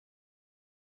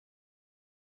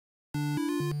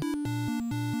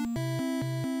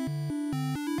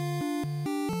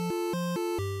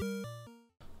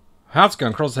How's it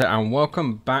going, Cross here, and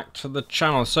welcome back to the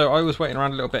channel. So I was waiting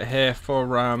around a little bit here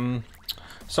for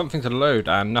something to load,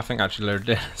 and nothing actually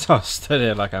loaded in, so I stood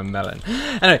here like a melon.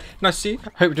 Anyway, nice to see you.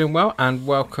 Hope you're doing well, and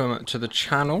welcome to the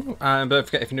channel. But don't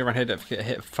forget, if you're new around here, don't forget to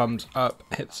hit thumbs up,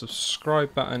 hit the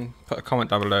subscribe button, put a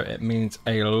comment down below. It means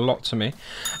a lot to me.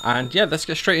 And yeah, let's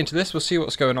get straight into this. We'll see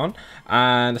what's going on,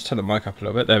 and let's turn the mic up a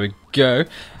little bit. There we go.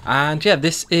 And yeah,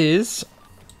 this is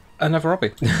another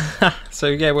Obby. So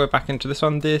yeah, we're back into this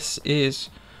one. This is...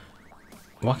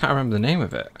 well, I can't remember the name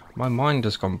of it. My mind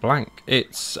has gone blank.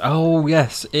 It's... oh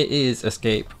yes, it is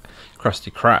Escape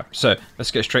Krusty Krab. So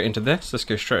let's get straight into this. Let's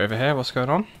go straight over here. What's going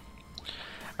on?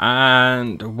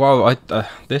 And well,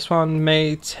 this one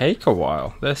may take a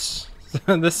while. Let's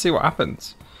see what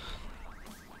happens.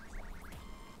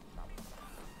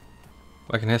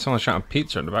 I can hear someone shouting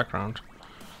pizza in the background.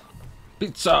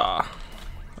 Pizza!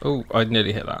 Oh, I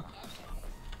nearly hit that.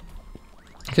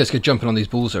 Okay, let's go jumping on these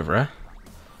balls over here.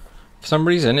 For some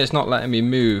reason, it's not letting me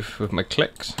move with my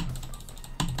clicks.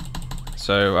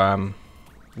 So,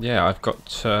 yeah, I've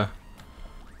got... oh.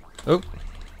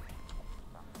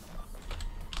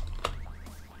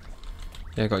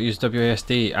 Yeah, I've got to use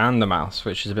WASD and the mouse,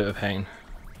 which is a bit of a pain.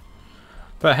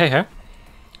 But hey ho.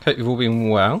 Hope you've all been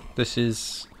well. This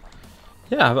is...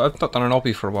 yeah, I've not done an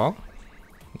Obby for a while.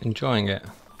 Enjoying it.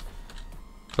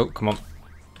 Oh, come on.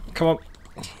 Come on.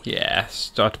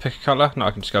 Yes. Do I have to pick a colour? No,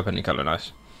 I can just go up any colour.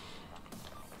 Nice.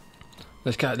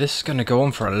 Let's go. This is going to go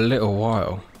on for a little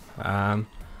while. And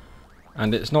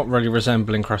it's not really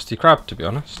resembling Krusty Krab, to be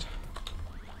honest.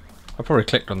 I probably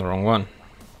clicked on the wrong one.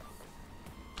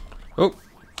 Oh,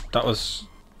 that was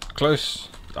close.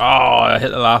 Oh, I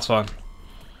hit the last one.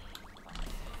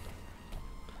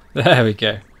 There we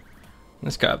go.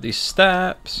 Let's go up these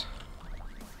steps.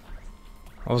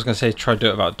 I was going to say try to do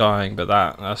it without dying, but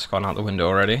that's gone out the window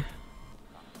already.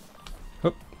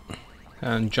 Oop.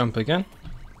 And jump again.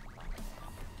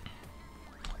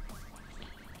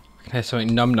 I can hear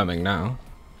something num-numbing now.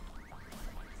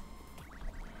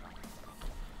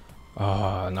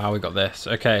 Oh, now we got this.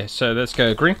 Okay, so let's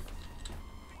go green.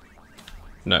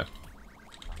 No.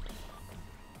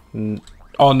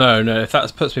 Oh no, no, if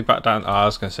that puts me back down... oh, I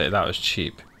was going to say that was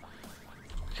cheap.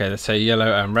 Okay, let's say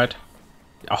yellow and red.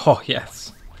 Oh,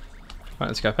 yes. Right,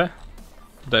 let's go up here.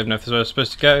 Don't even know if this is where I'm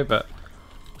supposed to go, but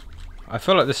I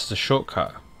feel like this is a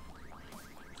shortcut.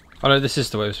 Oh no, this is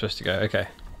the way we're supposed to go. Okay.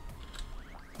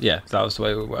 Yeah, that was the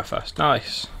way we were first.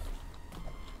 Nice.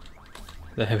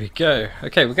 There we go.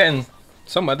 Okay, we're getting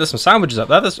somewhere. There's some sandwiches up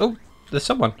there. There's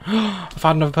someone. I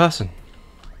found another person.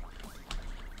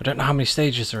 I don't know how many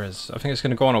stages there is. I think it's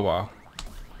going to go on a while.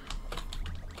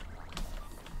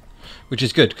 Which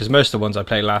is good, because most of the ones I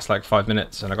play last like 5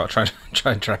 minutes, and I got to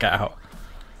try and track it out.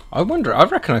 I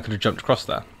reckon I could have jumped across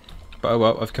there. But oh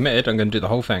well, I've committed, I'm going to do the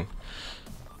whole thing.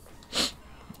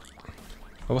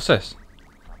 Oh, what's this?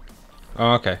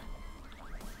 Oh, okay.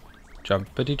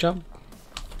 Jumpity jump.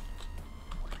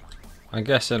 I'm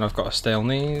guessing I've got to stay on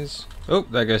these. Oh,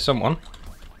 there goes someone.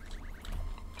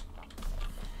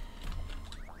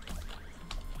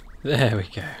 There we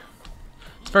go.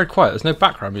 It's very quiet, there's no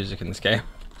background music in this game.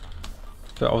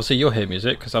 But obviously you'll hear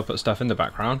music because I'll put stuff in the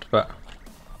background, but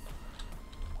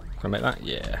can I make that?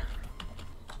 Yeah.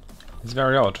 It's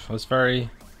very odd. It's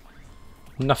very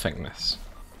nothingness.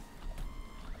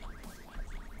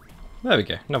 There we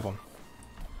go, another one.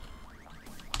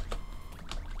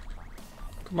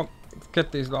 Come on, let's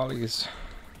get these lollies.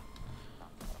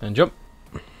 And jump.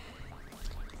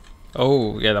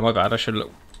 Oh, yeah, that my bad. I should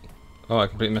look. Oh, I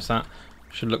completely missed that.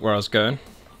 Should look where I was going.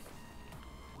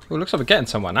 Oh, it looks like we're getting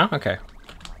somewhere now. Okay.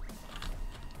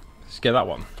 Let's get that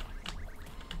one.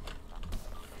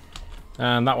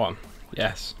 And that one.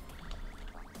 Yes.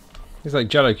 These like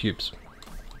jello cubes.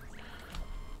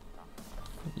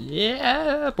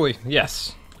 Yeah, boy.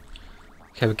 Yes.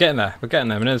 Okay, we're getting there. We're getting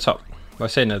there. We're near the top. Well, I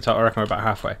say near the top. I reckon we're about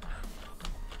halfway.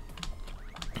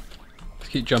 Let's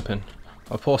keep jumping.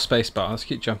 Oh, poor space bar. Let's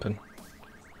keep jumping.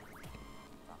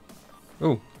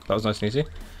 Oh, that was nice and easy.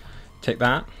 Take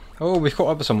that. Oh, we've caught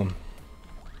up with someone.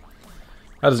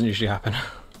 That doesn't usually happen.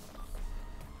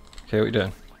 Okay, what are you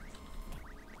doing?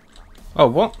 Oh,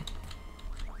 what?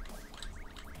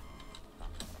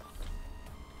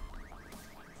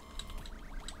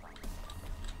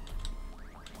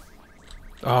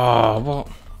 Oh, what?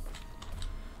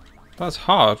 That's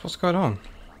hard. What's going on?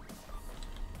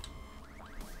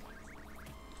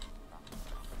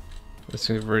 This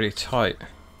is really tight.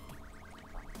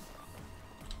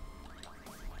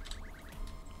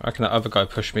 I reckon that other guy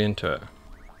pushed me into it.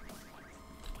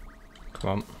 Come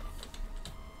on.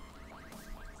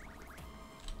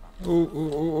 Ooh,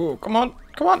 ooh, ooh, ooh. Come on,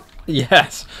 come on.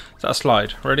 Yes. Is that a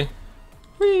slide? Ready?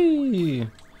 Whee!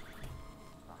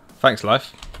 Thanks,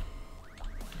 life.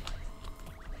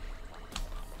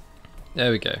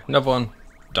 There we go. Another one.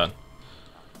 Done.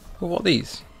 Well, what are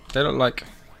these? They look like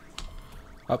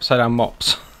upside down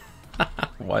mops.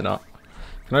 Why not?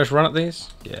 Can I just run at these?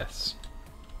 Yes.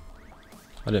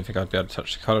 I didn't think I'd be able to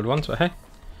touch the coloured ones, but hey.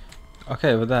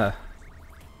 Okay, over there.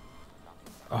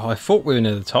 Oh, I thought we were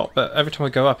near the top, but every time I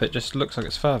go up it just looks like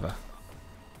it's further.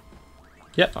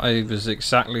 Yep, I was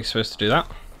exactly supposed to do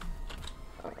that.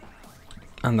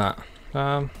 And that.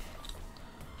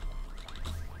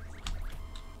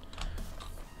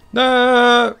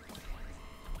 No!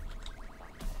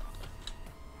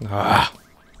 Ah!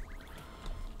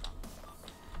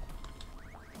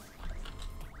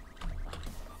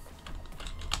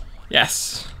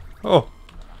 Yes! Oh!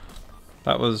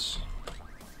 That was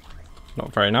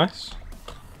not very nice.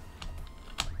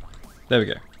 There we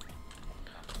go.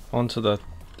 Onto the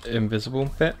invisible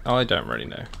bit. Oh, I don't really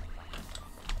know.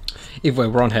 Either way,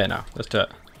 we're on here now. Let's do it.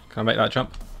 Can I make that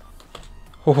jump?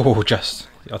 Oh, just.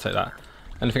 I'll take that.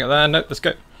 Anything up there? Nope, let's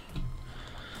go.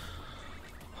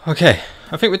 Okay,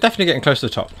 I think we're definitely getting close to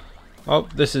the top. Oh,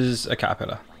 this is a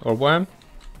caterpillar. Or a worm?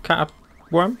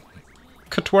 Worm?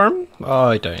 Cutworm? Oh,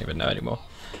 I don't even know anymore.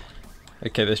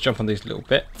 Okay, let's jump on these little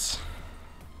bits.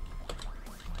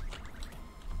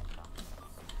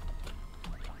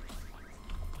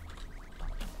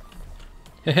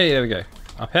 Hey, there we go.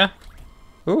 Up here?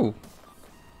 Ooh.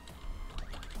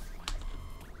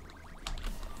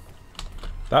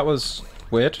 That was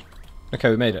weird. Okay,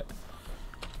 we made it.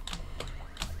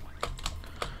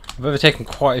 I've overtaken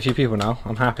quite a few people now.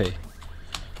 I'm happy.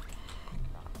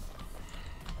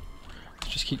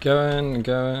 Let's just keep going and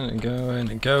going and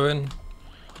going and going.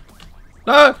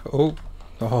 No! Oh.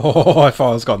 Oh, I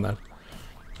thought I was gone then.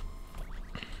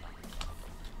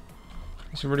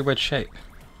 It's a really weird shape.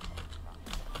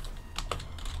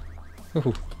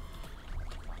 Ooh.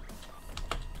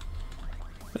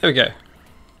 There we go.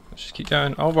 Let's just keep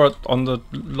going. Oh, we're on the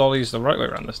lollies the right way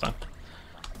around this time.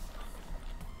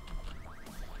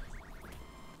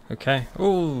 Okay.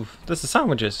 Ooh, there's the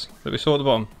sandwiches that we saw at the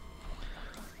bottom.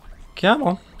 Come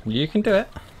on, you can do it.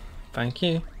 Thank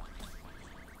you.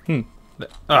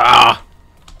 Ah!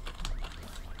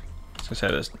 I was gonna say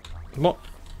this. What?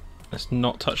 Let's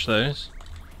not touch those.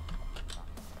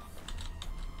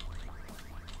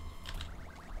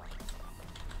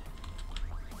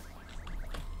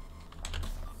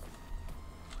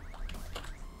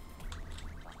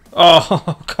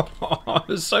 Oh, come on,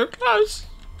 it's so close.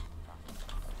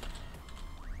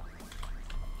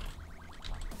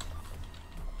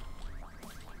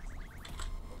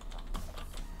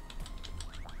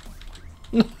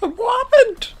 What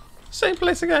happened? Same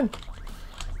place again.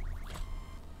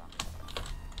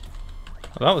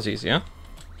 Well, that was easier.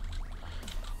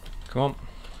 Come on.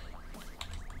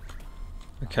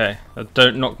 Okay,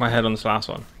 don't knock my head on this last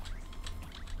one.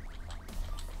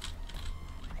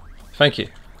 Thank you.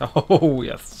 Oh,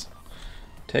 yes.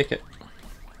 Take it.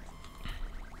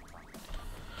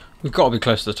 We've got to be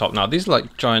close to the top now. These are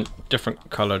like giant, different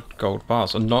coloured gold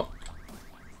bars. Or not.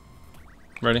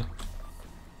 Ready?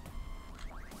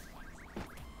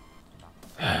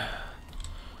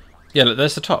 Yeah, look,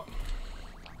 there's the top.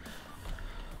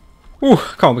 Ooh,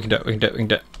 come on, we can do it, we can do it, we can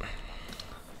do it.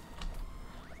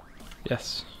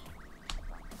 Yes.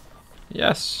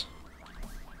 Yes.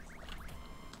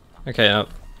 Okay, now,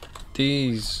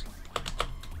 these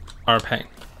are a pain.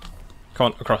 Come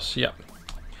on, across, yep.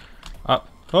 Up.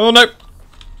 Oh, no!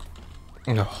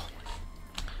 Oh.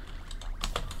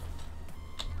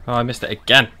 Oh, I missed it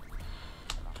again.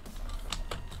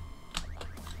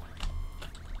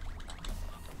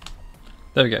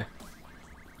 There we go.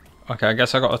 Okay, I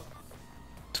guess I got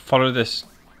to follow this.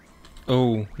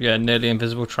 Oh, yeah, nearly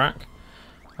invisible track.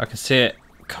 I can see it,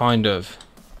 kind of.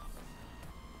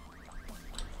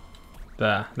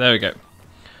 There we go.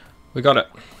 We got it.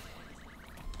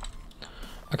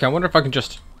 Okay, I wonder if I can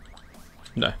just...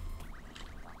 No.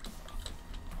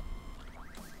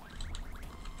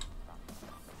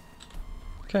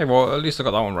 Okay, well, at least I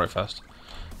got that one right first.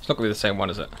 It's not going to be the same one,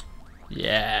 is it?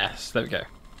 Yes, there we go.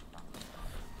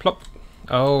 Plop.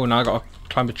 Oh, now I got to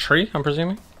climb a tree, I'm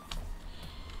presuming.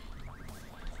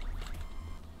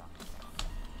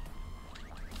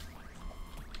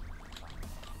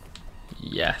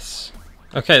 Yes.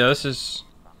 Okay, this is...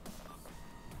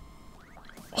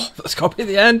 Oh, that's got to be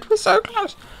the end. We're so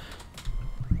close.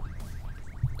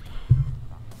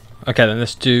 Okay, then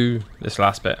let's do this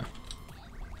last bit. Do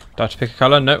I have to pick a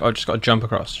colour? Nope, I've just got to jump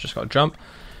across. Just got to jump.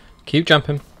 Keep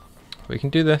jumping. We can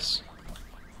do this.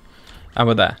 And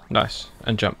we're there. Nice.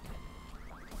 And jump.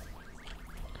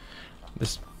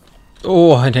 This.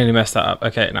 Oh, I nearly messed that up.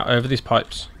 Okay, now over these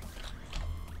pipes.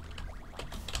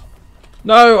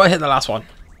 No, I hit the last one.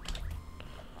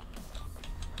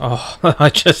 Oh, I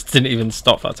just didn't even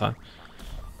stop that time.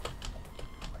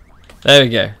 There we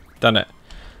go. Done it.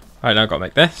 Alright, now I've got to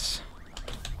make this.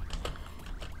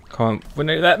 Come on, we're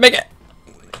nearly there. Make it!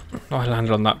 Oh, I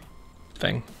landed on that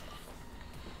thing.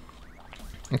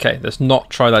 Okay, let's not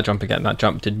try that jump again. That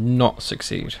jump did not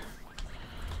succeed.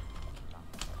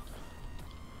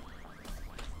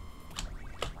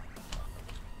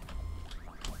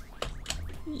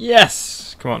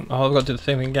 Yes! Come on. Oh, I've got to do the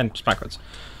same thing again, just backwards.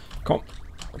 Come on.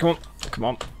 Come on. Come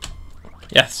on.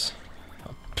 Yes.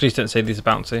 Please don't say these are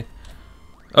bouncy.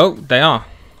 Oh, they are.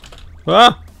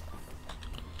 Ah!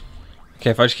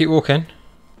 Okay, if I just keep walking,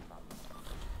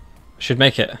 I should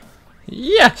make it.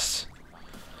 Yes!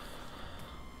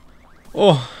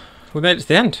 Oh, we made it to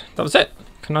the end. That was it.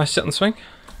 Can I sit on the swing?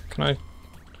 Can I?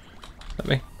 Let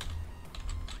me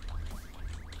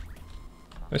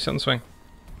sit on the swing.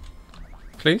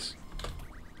 Please?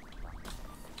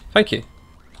 Thank you.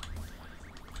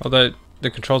 Although the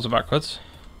controls are backwards.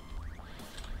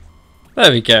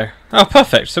 There we go. Oh,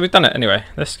 perfect. So we've done it anyway.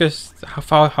 Let's go.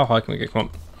 How high can we get? Come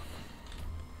on.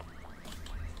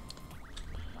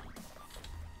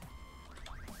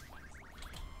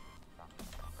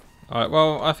 Alright,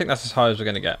 well, I think that's as high as we're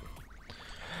going to get.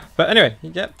 But anyway,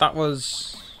 yep, that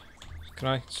was... Can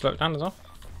I slow it down as well?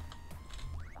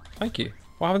 Thank you.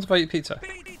 What happens if I eat pizza?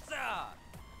 Pizza!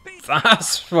 Pizza!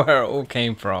 That's where it all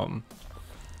came from.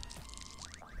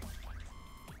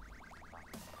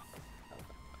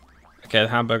 Okay, the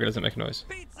hamburger doesn't make a noise.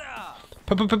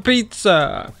 Pizza!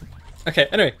 Pizza! Okay,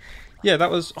 anyway. Yeah, that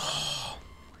was... Oh.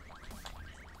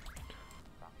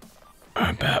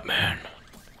 I'm Batman.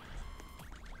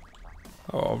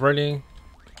 Oh, really?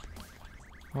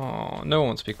 Oh, no one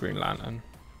wants to be Green Lantern.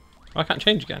 I can't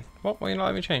change again. What? Why are you not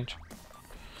letting me change?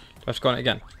 Do I have to go on it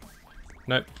again?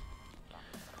 Nope.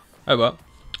 Oh, well.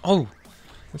 Oh!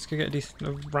 Let's go get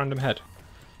a random head.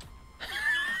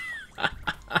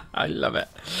 I love it.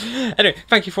 Anyway,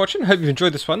 thank you for watching. Hope you've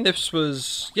enjoyed this one. This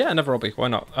was, yeah, another Obby. Why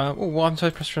not? Oh, why am I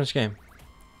supposed to finish the game?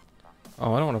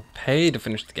 Oh, I don't want to pay to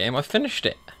finish the game. I finished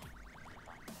it.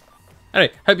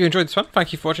 Anyway, hope you enjoyed this one.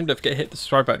 Thank you for watching. Don't forget to hit the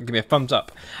subscribe button, give me a thumbs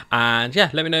up. And yeah,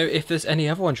 let me know if there's any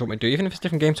other ones you want me to do. Even if it's a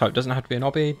different game type. It doesn't have to be an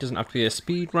Obby, doesn't have to be a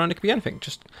speed run, it could be anything.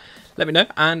 Just let me know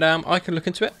and I can look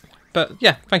into it. But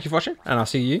yeah, thank you for watching and I'll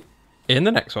see you in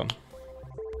the next one.